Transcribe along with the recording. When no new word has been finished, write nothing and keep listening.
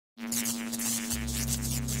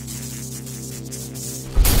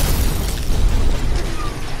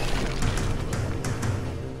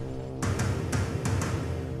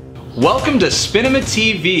Welcome to SPINEMA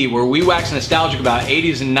TV, where we wax nostalgic about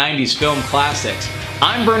 80s and 90s film classics.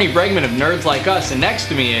 I'm Bregman of Nerds Like Us, and next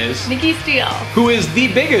to me is Nikki Steele, who is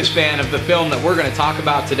the biggest fan of the film that we're going to talk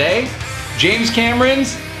about today, James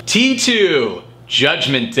Cameron's T2,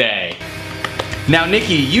 Judgment Day. Now,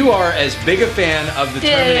 Nikki, you are as big a fan of the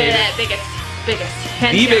Terminator. The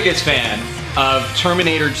biggest fan of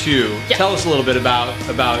Terminator 2. Yeah. Tell us a little bit about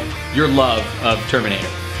your love of Terminator.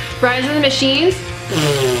 Rise of the Machines?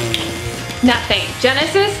 Nothing.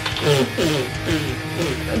 Genesis?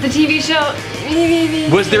 The TV show?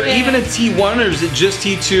 Was there even a T1, or is it just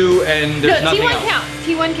T2 and there's nothing else? T1 counts.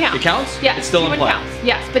 T1 counts. It counts? Yeah, it's still T1 in play. counts.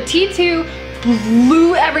 Yes, but T2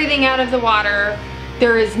 blew everything out of the water.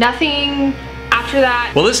 There is nothing after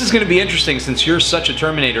that. Well, this is going to be interesting since you're such a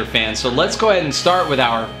Terminator fan, so let's go ahead and start with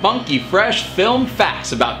our funky, fresh film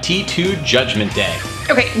facts about T2 Judgment Day.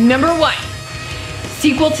 Okay, number one,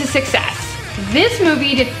 sequel to success. This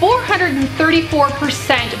movie did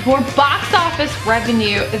 434% more box office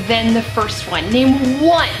revenue than the first one. Name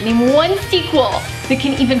one sequel that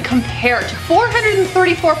can even compare to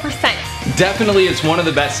 434%. Definitely, it's one of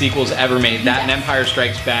the best sequels ever made. That and Empire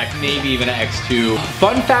Strikes Back, maybe even X2.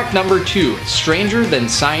 Fun fact number two, stranger than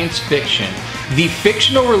science fiction. The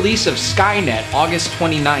fictional release of Skynet, August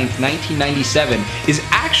 29th, 1997, is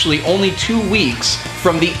actually only 2 weeks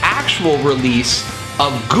from the actual release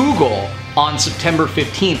of Google on September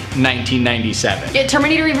 15th, 1997. Yeah,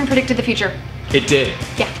 Terminator even predicted the future. It did.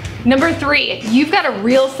 Yeah. Number three, you've got a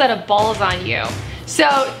real set of balls on you. So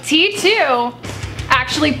T2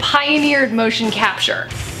 actually pioneered motion capture.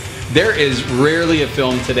 There is rarely a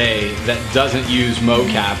film today that doesn't use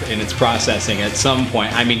mocap in its processing at some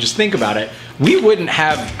point. I mean, just think about it. We wouldn't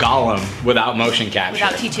have Gollum without motion capture.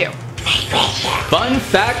 Without T2. Fun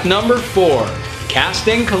fact number four.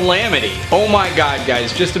 Casting calamity. Oh my God,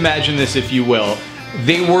 guys, just imagine this if you will.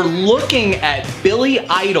 They were looking at Billy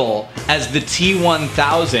Idol as the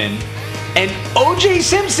T1000 and O.J.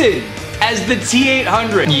 Simpson as the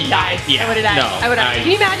T800. Died. Yeah, I would have died. no, I would have. Can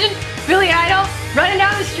you imagine Billy Idol running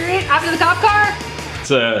down the street after the cop car?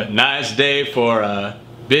 It's a nice day for a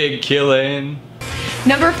big killing.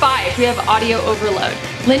 Number five, we have audio overload.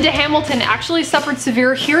 Linda Hamilton actually suffered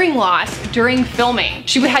severe hearing loss during filming.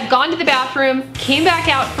 She had gone to the bathroom, came back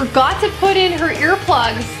out, forgot to put in her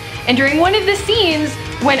earplugs, and during one of the scenes,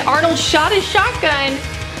 when Arnold shot his shotgun,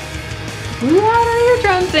 blew out her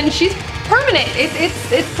eardrums, and she's permanent.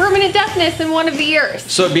 It's permanent deafness in one of the ears.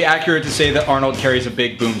 So it'd be accurate to say that Arnold carries a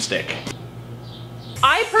big boomstick.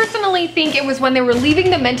 I personally think it was when they were leaving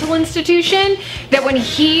the mental institution that when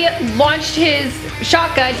he launched his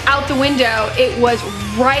shotgun out the window, it was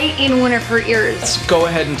right in one of her ears. Let's go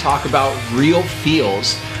ahead and talk about real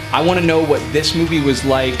feels. I want to know what this movie was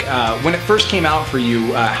like when it first came out for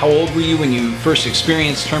you. How old were you when you first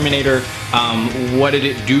experienced Terminator? What did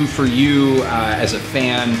it do for you as a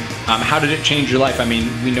fan? How did it change your life? I mean,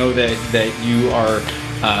 we know that you are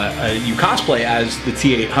you cosplay as the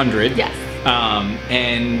T800. Yes.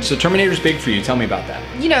 And so Terminator's big for you. Tell me about that.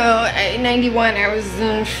 You know, in 91, I was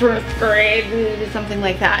in first grade, something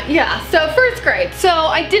like that. Yeah, so first grade. So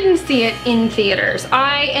I didn't see it in theaters.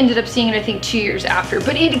 I ended up seeing it, I think, 2 years after,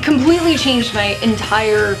 but it completely changed my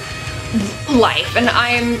entire life, and I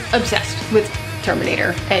am obsessed with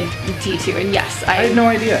Terminator and T2, and yes, I had no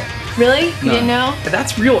idea. Really? You No. didn't know?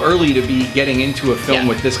 That's real early to be getting into a film Yeah.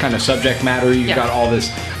 with this kind of subject matter. You've got all this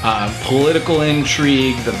political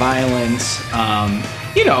intrigue, the violence.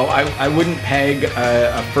 You know, I wouldn't peg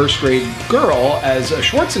a first grade girl as a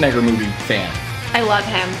Schwarzenegger movie fan. I love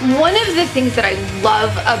him. One of the things that I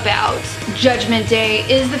love about Judgment Day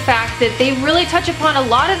is the fact that they really touch upon a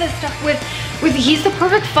lot of this stuff with he's the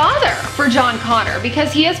perfect father for John Connor,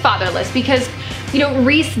 because he is fatherless, because you know,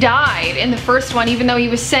 Reese died in the first one, even though he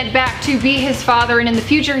was sent back to be his father, and in the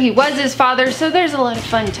future he was his father, so there's a lot of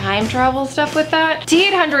fun time travel stuff with that.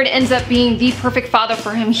 T800 ends up being the perfect father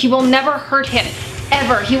for him. He will never hurt him,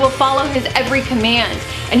 ever. He will follow his every command,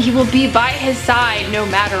 and he will be by his side no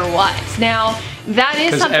matter what. Now, that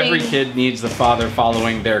is something... Because every kid needs the father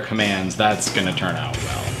following their commands. That's gonna turn out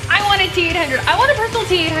well. I want a T800. I want a personal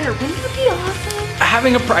T800. Wouldn't that be awesome?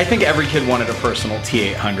 I think every kid wanted a personal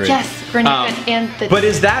T800. Yes, and the... But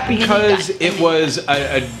is that because it was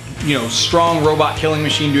a you know, strong robot killing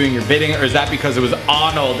machine doing your bidding, or is that because it was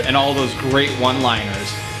Arnold and all those great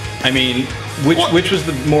one-liners? I mean, which was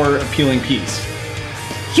the more appealing piece?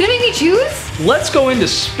 You gonna make me choose? Let's go into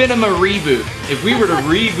SPINEMA reboot. If we were to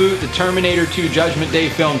reboot the Terminator 2 Judgment Day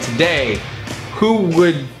film today, who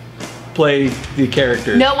would play the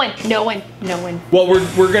characters? No one. Well,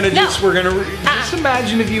 we're gonna just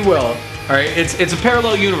imagine, if you will. All right, it's a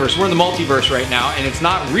parallel universe. We're in the multiverse right now, and it's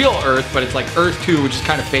not real Earth, but it's like Earth 2, which is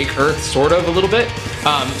kind of fake Earth, sort of, a little bit.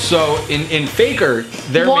 So in fake Earth,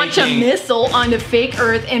 they're launch making... a missile onto fake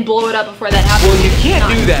Earth and blow it up before that happens. Well, you can't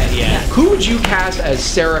do that yet. Yeah. Who would you cast as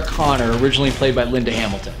Sarah Connor, originally played by Linda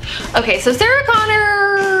Hamilton? Okay, so Sarah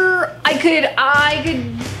Connor, I could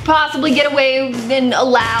possibly get away and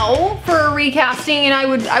allow for a recasting, and I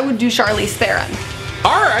would do Charlize Theron.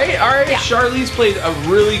 All right. Yeah. Charlize played a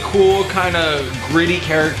really cool, kind of gritty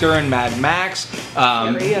character in Mad Max.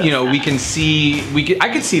 You know, I could see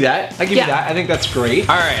that. I give you that. I think that's great.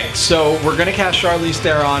 All right, so we're gonna cast Charlize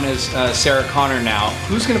Theron as Sarah Connor now.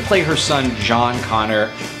 Who's gonna play her son, John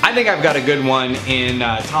Connor? I think I've got a good one in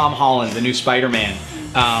Tom Holland, the new Spider-Man.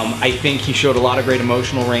 I think he showed a lot of great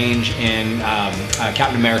emotional range in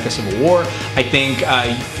Captain America Civil War. I think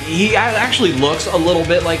he actually looks a little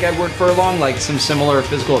bit like Edward Furlong, like some similar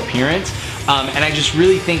physical appearance. And I just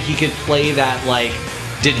really think he could play that like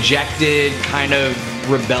dejected, kind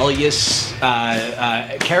of rebellious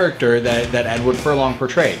character that Edward Furlong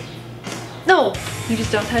portrayed. No, you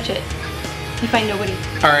just don't touch it. You find nobody.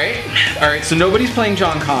 All right, so nobody's playing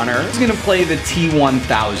John Connor. Who's gonna play the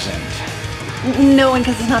T-1000? No one,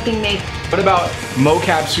 because it's not being made. What about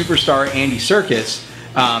mocap superstar Andy Serkis?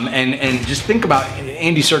 And just think about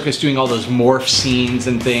Andy Serkis doing all those morph scenes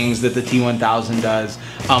and things that the T-1000 does.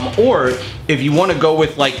 Or if you want to go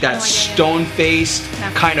with like that stone-faced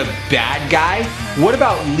kind of bad guy, what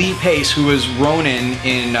about Lee Pace, who was Ronan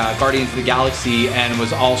in Guardians of the Galaxy and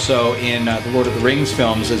was also in the Lord of the Rings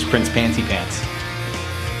films as Prince Panty Pants?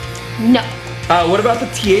 No. What about the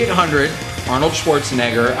T-800, Arnold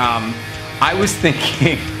Schwarzenegger? I was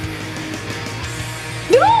thinking,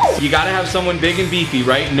 no! You gotta have someone big and beefy,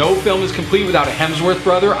 right? No film is complete without a Hemsworth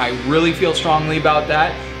brother. I really feel strongly about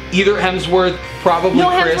that. Either Hemsworth, probably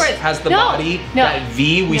Chris, has the body. That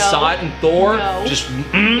V, we saw it in Thor.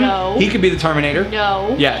 No. He could be the Terminator.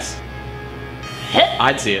 No. Yes.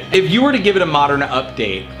 I'd see it. If you were to give it a modern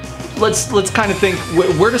update, let's kind of think,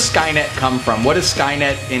 where does Skynet come from? What is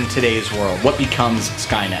Skynet in today's world? What becomes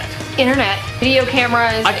Skynet? Internet, video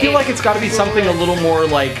cameras. I feel like it's got to be something a little more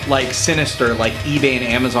like sinister, like eBay and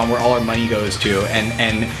Amazon, where all our money goes to,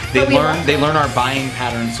 and they learn our buying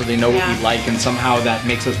patterns, so they know what we like, and somehow that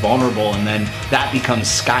makes us vulnerable, and then that becomes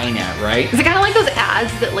Skynet, right? Is it kind of like those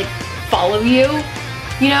ads that like follow you?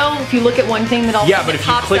 You know, if you look at one thing that all but if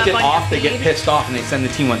you click it off, they get pissed off and they send the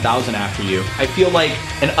T-1000 after you. I feel like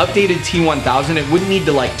an updated T-1000, it wouldn't need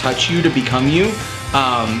to like touch you to become you.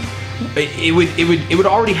 It would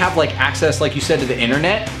already have like access, like you said, to the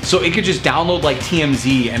internet, so it could just download like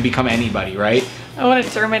TMZ and become anybody, right? I want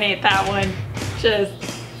to terminate that one. Just,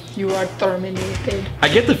 you are terminated. I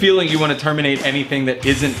get the feeling you want to terminate anything that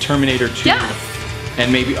isn't Terminator 2. Yes.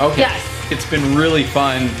 And maybe, okay. Yes. It's been really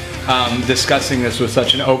fun discussing this with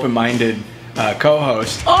such an open-minded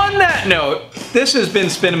co-host. On that note, this has been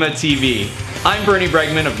SPINEMA TV. I'm Bernie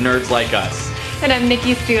Bregman of Nerds Like Us. And I'm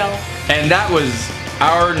Nikki Steele. And that was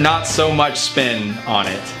our not so much spin on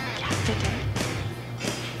it.